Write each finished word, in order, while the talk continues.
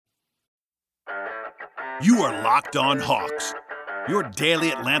You are Locked On Hawks, your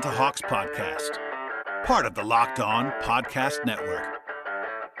daily Atlanta Hawks podcast. Part of the Locked On Podcast Network.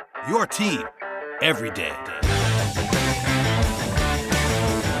 Your team every day.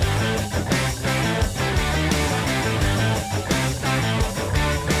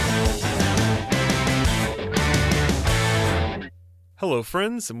 Hello,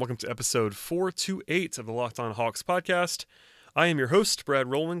 friends, and welcome to episode 428 of the Locked On Hawks podcast. I am your host, Brad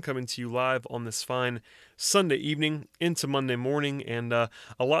Rowland, coming to you live on this fine Sunday evening into Monday morning, and a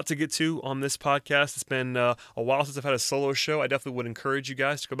lot to get to on this podcast. It's been a while since I've had a solo show. I definitely would encourage you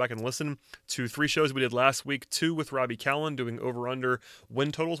guys to go back and listen to 3 shows we did last week, 2 with Robbie Callan doing over-under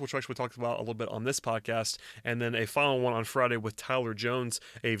win totals, which we actually talked about a little bit on this podcast, and then a final one on Friday with Tyler Jones.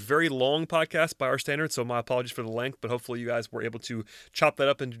 A very long podcast by our standards, so my apologies for the length, but hopefully you guys were able to chop that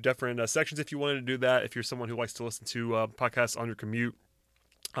up into different sections if you wanted to do that. If you're someone who likes to listen to podcasts on your commute,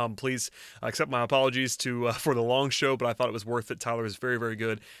 please accept my apologies for the long show, but I thought it was worth it. Tyler is very, very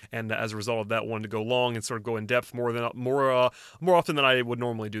good, and as a result of that, wanted to go long and sort of go in depth more often than I would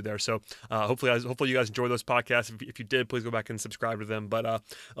normally do there. So hopefully you guys enjoy those podcasts. If you did, please go back and subscribe to them. But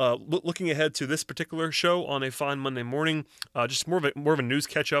looking ahead to this particular show on a fine Monday morning, just more of a news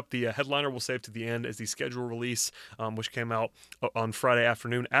catch up. The headliner we'll save to the end is the schedule release, which came out on Friday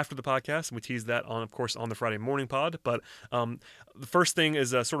afternoon after the podcast, and we teased that on the Friday morning pod. But the first thing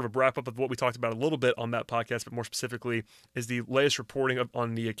is sort of a wrap up of what we talked about a little bit on that podcast, but more specifically is the latest reporting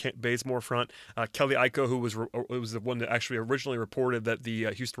on the Kent Bazemore front. Kelly Iko, who was the one that actually originally reported that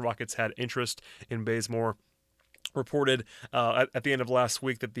the Houston Rockets had interest in Bazemore, reported at the end of last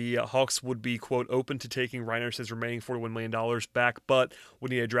week that the Hawks would be, quote, open to taking Reinerson's remaining $41 million back, but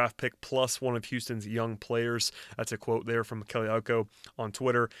would need a draft pick plus one of Houston's young players. That's a quote there from Kelly Iko on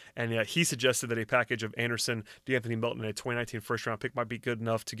Twitter. And he suggested that a package of Anderson, DeAnthony Melton, and a 2019 first-round pick might be good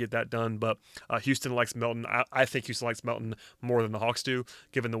enough to get that done, but Houston likes Melton. I think Houston likes Melton more than the Hawks do,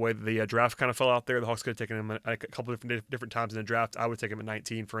 given the way that the draft kind of fell out there. The Hawks could have taken him a couple of different times in the draft. I would take him at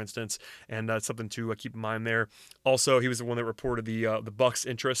 19, for instance, and that's something to keep in mind there. Also, he was the one that reported the Bucks'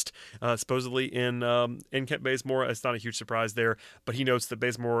 interest supposedly in Kent Bazemore. It's not a huge surprise there, but he notes that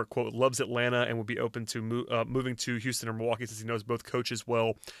Bazemore, quote, loves Atlanta and will be open to moving to Houston or Milwaukee since he knows both coaches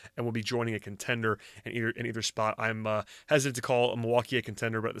well and will be joining a contender in either spot. I'm hesitant to call Milwaukee a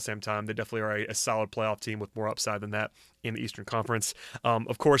contender, but at the same time, they definitely are a solid playoff team with more upside than that in the Eastern Conference.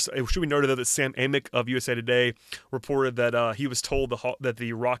 Of course, it should be noted though that Sam Amick of USA Today reported that he was told that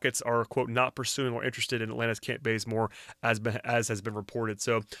the Rockets are, quote, not pursuing or interested in Atlanta's Kent Bazemore as has been reported.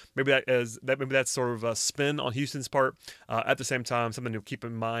 So maybe that's sort of a spin on Houston's part. At the same time, something to keep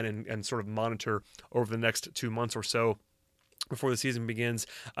in mind and sort of monitor over the next 2 months or so before the season begins.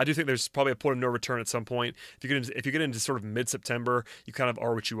 I do think there's probably a point of no return at some point. If you get into sort of mid-September, you kind of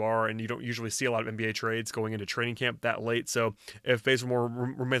are what you are, and you don't usually see a lot of NBA trades going into training camp that late. So if Bazemore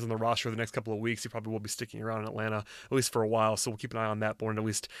remains on the roster for the next couple of weeks, he probably will be sticking around in Atlanta, at least for a while. So we'll keep an eye on that, but at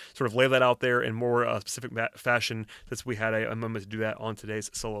least sort of lay that out there in more specific fashion, since we had a moment to do that on today's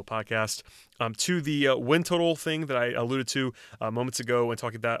solo podcast. To the win total thing that I alluded to moments ago when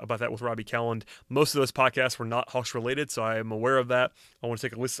talking about that with Robbie Callan, most of those podcasts were not Hawks related, so I am aware of that. I want to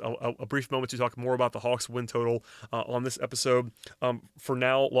take a brief moment to talk more about the Hawks win total on this episode. For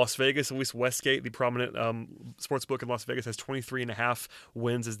now, Las Vegas, at least Westgate, the prominent sportsbook in Las Vegas, has 23.5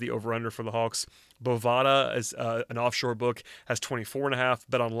 wins as the over-under for the Hawks. Bovada, as an offshore book, has 24.5.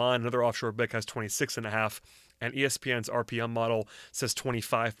 BetOnline, another offshore book, has 26.5. And ESPN's RPM model says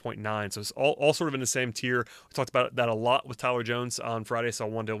 25.9. So it's all sort of in the same tier. We talked about that a lot with Tyler Jones on Friday, so I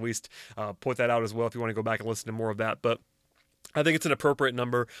wanted to at least point that out as well if you want to go back and listen to more of that. But I think it's an appropriate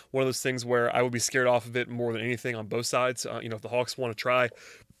number. One of those things where I would be scared off of it more than anything on both sides. If the Hawks want to try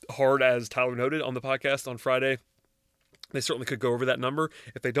hard, as Tyler noted on the podcast on Friday, they certainly could go over that number.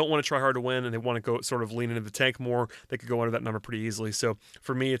 If they don't want to try hard to win and they want to go sort of lean into the tank more, they could go under that number pretty easily. So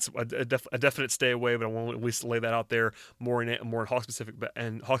for me, it's a definite stay away, but I want to at least lay that out there more in Hawk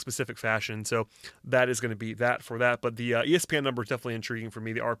specific fashion. So that is going to be that for that. But the ESPN number is definitely intriguing for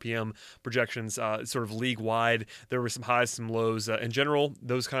me. The RPM projections, sort of league wide, there were some highs, some lows. In general,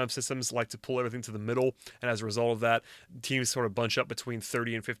 those kind of systems like to pull everything to the middle, and as a result of that, teams sort of bunch up between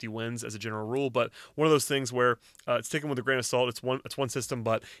 30 and 50 wins as a general rule. But one of those things where it's taken with a grain of salt. It's one system,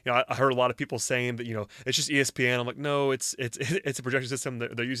 but I heard a lot of people saying that it's just ESPN. I'm like, no, it's a projection system.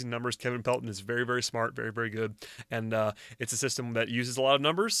 They're using numbers. Kevin Pelton is very, very smart, very, very good, and it's a system that uses a lot of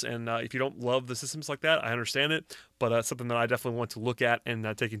numbers. And if you don't love the systems like that, I understand it, but something that I definitely want to look at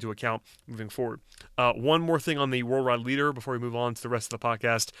and take into account moving forward. One more thing on the worldwide leader before we move on to the rest of the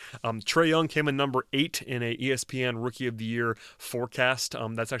podcast. Trae Young came in number 8 in a ESPN Rookie of the Year forecast.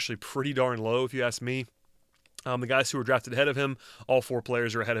 That's actually pretty darn low if you ask me. The guys who were drafted ahead of him, all 4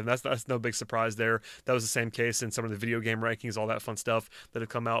 players are ahead of him. That's no big surprise there. That was the same case in some of the video game rankings, all that fun stuff that have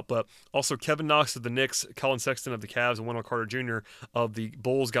come out. But also Kevin Knox of the Knicks, Colin Sexton of the Cavs, and Wendell Carter Jr. of the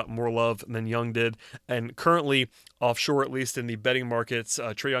Bulls got more love than Young did. And currently, offshore, at least in the betting markets,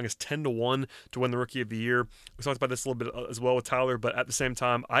 Trae Young is 10-1 to win the Rookie of the Year. We talked about this a little bit as well with Tyler, but at the same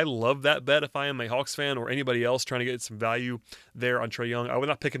time, I love that bet if I am a Hawks fan or anybody else trying to get some value there on Trae Young. I would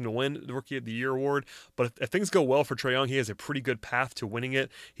not pick him to win the Rookie of the Year award, but if things go well for Trae Young, he has a pretty good path to winning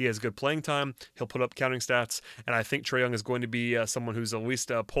it. He has good playing time. He'll put up counting stats, and I think Trae Young is going to be someone who's at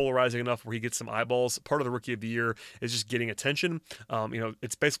least polarizing enough where he gets some eyeballs. Part of the Rookie of the Year is just getting attention.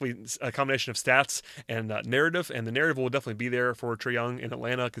 It's basically a combination of stats and narrative, and the narrative will definitely be there for Trae Young in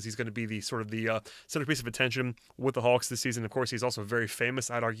Atlanta because he's going to be the centerpiece of attention with the Hawks this season. Of course, he's also very famous.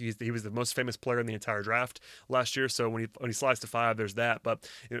 I'd argue he was the most famous player in the entire draft last year. So when he slides to 5, there's that. But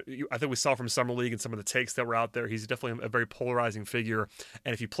I think we saw from Summer League and some of the takes that were out there, he's definitely a very polarizing figure.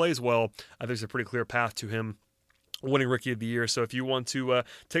 And if he plays well, I think there's a pretty clear path to him winning Rookie of the Year. So if you want to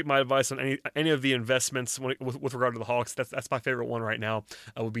take my advice on any of the investments with regard to the Hawks, that's my favorite one right now.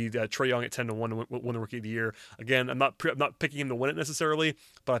 Would be Trae Young at 10-1 to win the Rookie of the Year. Again, I'm not picking him to win it necessarily,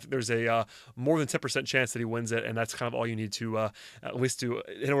 but I think there's a more than 10% chance that he wins it, and that's kind of all you need to at least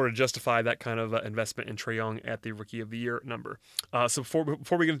in order to justify that kind of investment in Trae Young at the Rookie of the Year number. So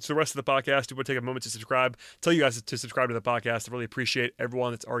before we get into the rest of the podcast, I want to take a moment to subscribe. Tell you guys to subscribe to the podcast. I really appreciate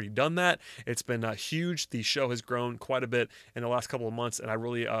everyone that's already done that. It's been huge. The show has grown quite a bit in the last couple of months, and I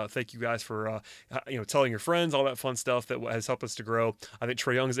really thank you guys for telling your friends, all that fun stuff that has helped us to grow. I think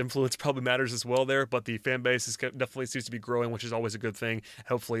Trae Young's influence probably matters as well there, but the fan base definitely seems to be growing, which is always a good thing.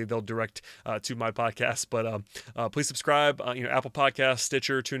 Hopefully they'll direct to my podcast, but please subscribe. Apple Podcasts,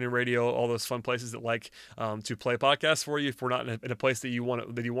 Stitcher, TuneIn Radio, all those fun places that like to play podcasts for you. If we're not in a place that you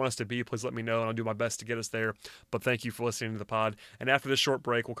want us to be, please let me know, and I'll do my best to get us there. But thank you for listening to the pod. And after this short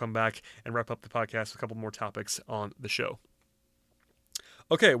break, we'll come back and wrap up the podcast with a couple more topics on the show.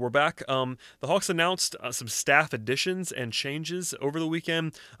 Okay, we're back. The Hawks announced some staff additions and changes over the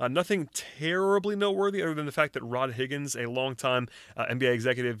weekend. Nothing terribly noteworthy other than the fact that Rod Higgins, a longtime NBA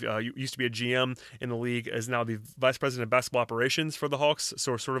executive, used to be a GM in the league, is now the Vice President of Basketball Operations for the Hawks,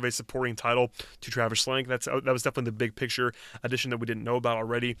 so sort of a supporting title to Travis Schlenk. That was definitely the big picture addition that we didn't know about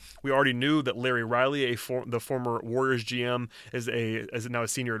already. We already knew that Larry Riley, the former Warriors GM, is now a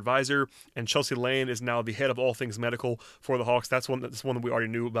senior advisor, and Chelsea Lane is now the head of all things medical for the Hawks. That's one that we already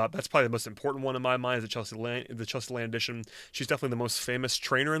knew about. That's probably the most important one in my mind is the Chelsea Lane edition. She's definitely the most famous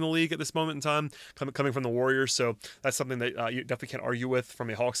trainer in the league at this moment in time, coming from the Warriors. So that's something that you definitely can't argue with from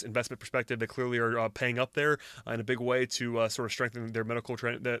a Hawks investment perspective. They clearly are paying up there in a big way to sort of strengthen their medical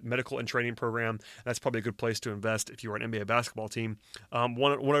and training program. And that's probably a good place to invest if you are an NBA basketball team.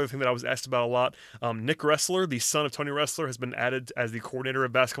 One other thing that I was asked about a lot, Nick Ressler, the son of Tony Ressler, has been added as the coordinator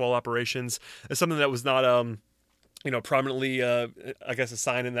of basketball operations. It's something that was not prominently, I guess, a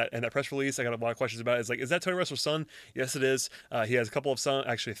sign in that press release. I got a lot of questions about it. It's like, is that Tony Ressler's son? Yes, it is. He has a couple of sons,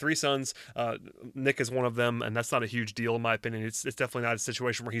 actually 3 sons. Nick is one of them, and that's not a huge deal in my opinion. It's definitely not a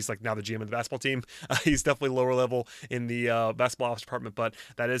situation where he's like now the GM of the basketball team. He's definitely lower level in the basketball ops department, but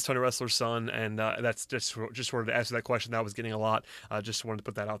that is Tony Ressler's son, and that's just sort of to answer that question that I was getting a lot. Just wanted to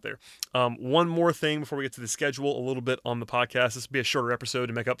put that out there. One more thing before we get to the schedule, a little bit on the podcast. This will be a shorter episode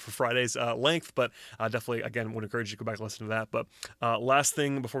to make up for Friday's length, but definitely, again, would encourage you to go back and listen to that. But last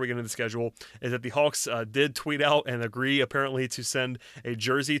thing before we get into the schedule is that the Hawks did tweet out and agree apparently to send a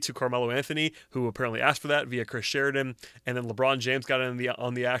jersey to Carmelo Anthony, who apparently asked for that via Chris Sheridan, and then LeBron James got in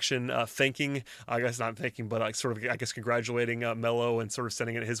on the action, thanking, I guess not thanking, but like sort of, I guess, congratulating Melo and sort of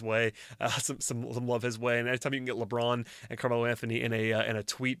sending it his way, some love his way. And anytime you can get LeBron and Carmelo Anthony in a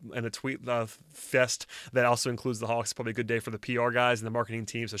tweet fest that also includes the Hawks, probably a good day for the PR guys and the marketing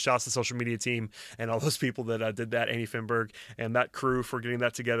team. So shouts to the social media team and all those people that did that. Andy Finberg and that crew for getting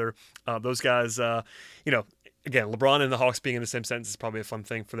that together. Those guys, again, LeBron and the Hawks being in the same sentence is probably a fun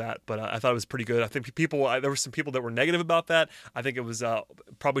thing for that, but I thought it was pretty good. I think there were some people that were negative about that. I think it was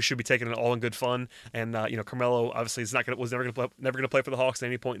probably should be taken all in good fun. And Carmelo obviously was never going to play for the Hawks at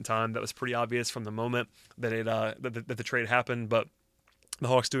any point in time. That was pretty obvious from the moment that that the trade happened, but the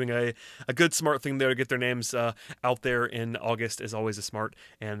Hawks doing a good, smart thing there to get their names out there in August is always a smart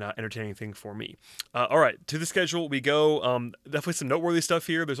and entertaining thing for me. All right, to the schedule we go. Definitely some noteworthy stuff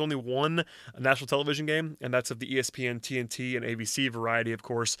here. There's only one national television game, and that's of the ESPN, TNT, and ABC variety, of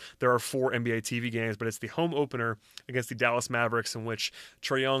course. There are 4 NBA TV games, but it's the home opener against the Dallas Mavericks, in which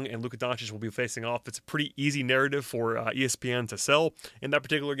Trae Young and Luka Doncic will be facing off. It's a pretty easy narrative for ESPN to sell in that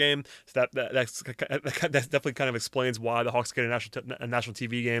particular game. So that definitely kind of explains why the Hawks get a national national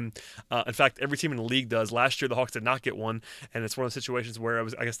TV game. In fact, every team in the league does. Last year, the Hawks did not get one, and it's one of those situations where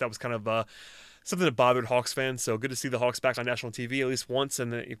I guess that was kind of something that bothered Hawks fans. So good to see the Hawks back on national TV at least once.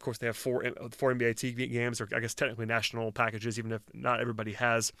 And then, of course, they have four NBA TV games, or I guess technically national packages, even if not everybody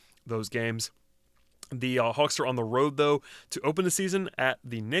has those games. The Hawks are on the road, though, to open the season at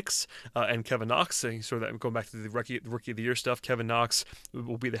the Knicks and Kevin Knox. So that going back to the Rookie of the Year stuff, Kevin Knox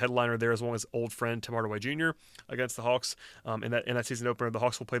will be the headliner there, as well as old friend Tim Hardaway Jr. against the Hawks. In that season opener, the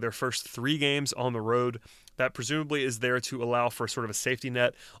Hawks will play their first 3 games on the road. That presumably is there to allow for sort of a safety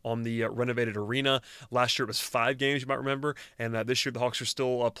net on the renovated arena. Last year it was 5 games, you might remember, and this year the Hawks are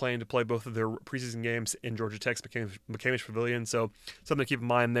still planning to play both of their preseason games in Georgia Tech's McCamish Pavilion. So something to keep in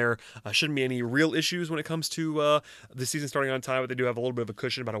mind there. Shouldn't be any real issues when it comes to the season starting on time, but they do have a little bit of a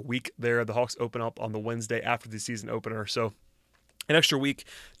cushion, about a week there. The Hawks open up on the Wednesday after the season opener, so an extra week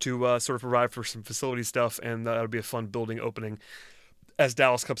to sort of provide for some facility stuff, and that'll be a fun building opening as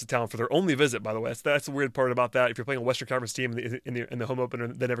Dallas comes to town for their only visit, by the way. That's the weird part about that. If you're playing a Western Conference team in the home opener,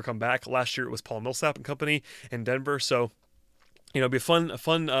 they never come back. Last year it was Paul Millsap and company in Denver, so it'll be a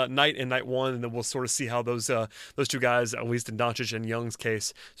fun night in night one, and then we'll sort of see how those 2 guys, at least in Doncic and Young's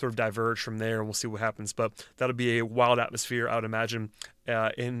case, sort of diverge from there, and we'll see what happens. But that'll be a wild atmosphere, I would imagine,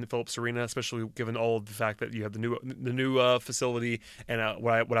 in Phillips Arena, especially given all of the fact that you have the new facility and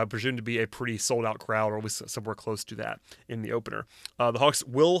what I presume to be a pretty sold out crowd, or at least somewhere close to that in the opener. The Hawks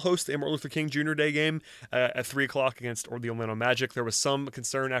will host the Martin Luther King Jr. Day game at 3:00 against the Orlando Magic. There was some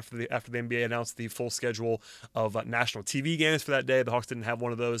concern after the NBA announced the full schedule of national TV games for that day. The Hawks didn't have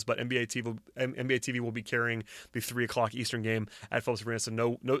one of those, but NBA TV will be carrying the 3:00 Eastern game at Phillips Arena,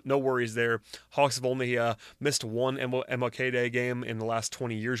 so no worries there. Hawks have only missed one MLK Day game in the last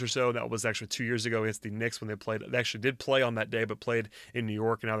 20 years or so. That was actually 2 years ago against the Knicks when they played. They actually did play on that day, but played in New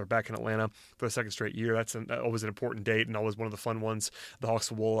York, and now they're back in Atlanta for the second straight year. That's always an important date and always one of the fun ones. The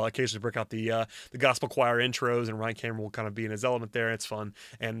Hawks will occasionally break out the gospel choir intros, and Ryan Cameron will kind of be in his element there. It's fun,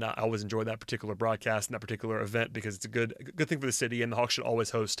 and I always enjoy that particular broadcast and that particular event because it's a good thing for the city, and the Hawks should always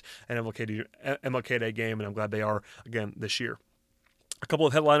host an MLK Day game, and I'm glad they are again this year. A couple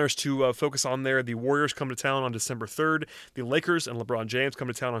of headliners to focus on there. The Warriors come to town on December 3rd. The Lakers and LeBron James come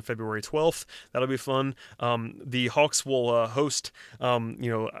to town on February 12th. That'll be fun. The Hawks will host,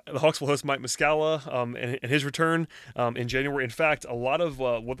 the Hawks will host Mike Muscala and his return in January. In fact, a lot of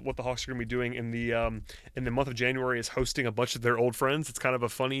what the Hawks are going to be doing in the month of January is hosting a bunch of their old friends. It's kind of a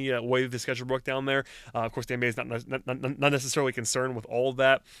funny way the schedule broke down there. Of course, the NBA is not necessarily concerned with all of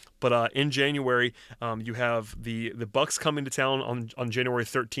that, but in January, you have the Bucks coming to town on January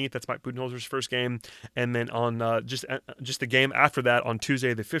 13th. That's Mike Budenholzer's first game. And then on just the game after that, on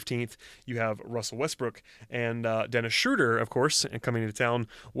Tuesday the 15th, you have Russell Westbrook and Dennis Schroeder, of course, coming into town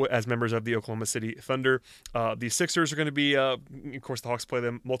as members of the Oklahoma City Thunder. The Sixers are going to be, of course, the Hawks play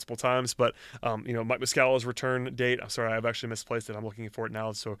them multiple times, but Mike Muscala's return date, I'm sorry, I've actually misplaced it. I'm looking for it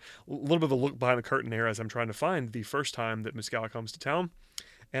now. So a little bit of a look behind the curtain there as I'm trying to find the first time that Muscala comes to town.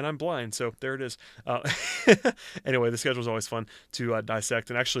 And I'm blind, so there it is. Anyway, the schedule is always fun to dissect.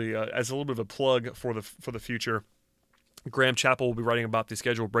 And actually, as a little bit of a plug for the future, Graham Chappell will be writing about the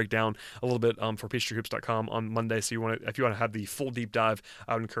schedule breakdown a little bit for PeachtreeHoops.com on Monday. So if you want to have the full deep dive,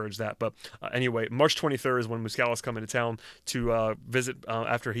 I would encourage that. But anyway, March 23rd is when Muscala's coming to town to visit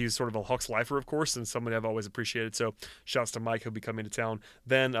after he's sort of a Hawks lifer, of course, and somebody I've always appreciated. So shouts to Mike, who'll be coming to town.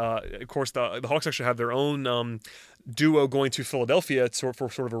 Then, of course, the Hawks actually have their own duo going to Philadelphia for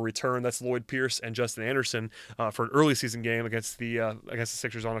sort of a return. That's Lloyd Pierce and Justin Anderson for an early season game against the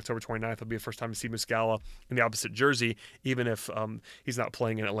Sixers on October 29th. It'll be the first time to see Muscala in the opposite jersey, even if he's not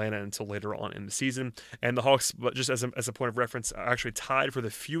playing in Atlanta until later on in the season. And the Hawks, but just as a point of reference, are actually tied for the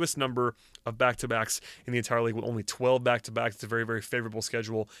fewest number of back-to-backs in the entire league with only 12 back-to-backs. It's a very, very favorable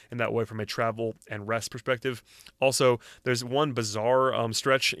schedule in that way from a travel and rest perspective. Also, there's one bizarre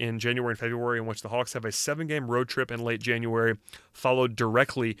stretch in January and February in which the Hawks have a 7-game road trip in late January, followed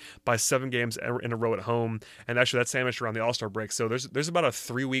directly by 7 games in a row at home. And actually, that's sandwiched around the All-Star break. So there's about a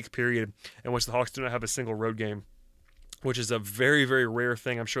 3-week period in which the Hawks do not have a single road game, which is a very, very rare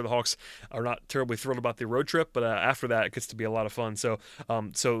thing. I'm sure the Hawks are not terribly thrilled about the road trip, but after that, it gets to be a lot of fun. So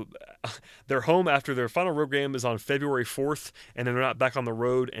they're home after their final road game is on February 4th, and then they're not back on the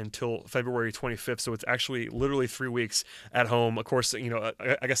road until February 25th. So it's actually literally 3 weeks at home. Of course,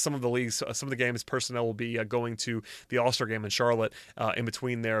 I guess some of the games personnel will be going to the All-Star game in Charlotte in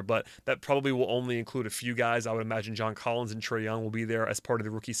between there, but that probably will only include a few guys. I would imagine John Collins and Trae Young will be there as part of the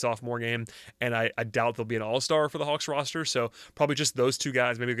rookie-sophomore game, and I doubt there'll be an All-Star for the Hawks roster roster. So probably just those two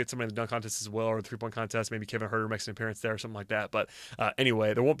guys. Maybe get somebody in the dunk contest as well, or the 3-point contest. Maybe Kevin Huerter makes an appearance there or something like that. But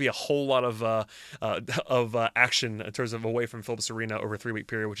anyway, there won't be a whole lot of action in terms of away from Phillips Arena over a 3-week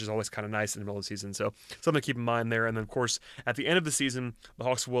period, which is always kind of nice in the middle of the season. So something to keep in mind there. And then, of course, at the end of the season, the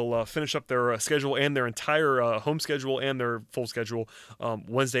Hawks will finish up their schedule and their entire home schedule and their full schedule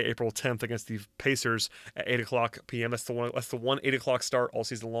Wednesday, April 10th against the Pacers at 8 o'clock p.m. That's the one 8 o'clock start all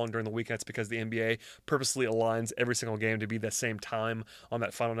season long during the weekends, because the NBA purposely aligns every single game to be the same time on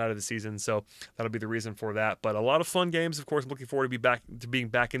that final night of the season. So that'll be the reason for that. But a lot of fun games, of course. I'm looking forward to being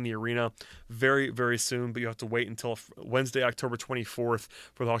back in the arena very, very soon. But you have to wait until Wednesday, October 24th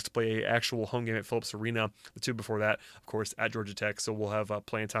for the Hawks to play an actual home game at Phillips Arena. The two before that, of course, at Georgia Tech. So we'll have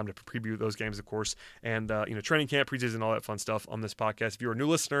plenty of time to preview those games, of course, and training camp preseason and all that fun stuff on this podcast. If you're a new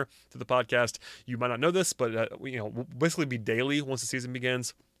listener to the podcast, you might not know this, but we'll basically be daily once the season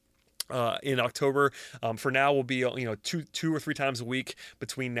begins. In October. For now, we'll be 2 or 3 times a week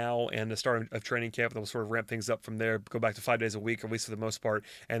between now and the start of training camp. Then we'll sort of ramp things up from there, go back to 5 days a week, at least for the most part.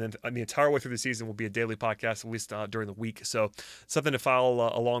 And then the entire way through the season will be a daily podcast, at least during the week. So something to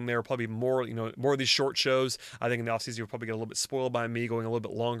follow along there. Probably more of these short shows. I think in the offseason, you'll probably get a little bit spoiled by me going a little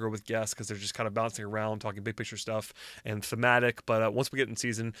bit longer with guests, because they're just kind of bouncing around, talking big picture stuff and thematic. But once we get in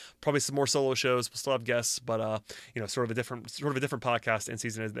season, probably some more solo shows. We'll still have guests, but sort of a different podcast in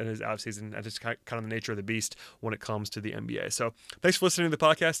season than is out of season, and just kind of the nature of the beast when it comes to the NBA. So thanks for listening to the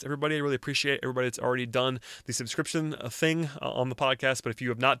podcast, everybody. I really appreciate everybody that's already done the subscription thing on the podcast. But if you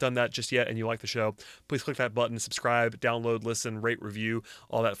have not done that just yet and you like the show, please click that button, subscribe, download, listen, rate, review,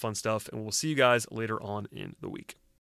 all that fun stuff. And we'll see you guys later on in the week.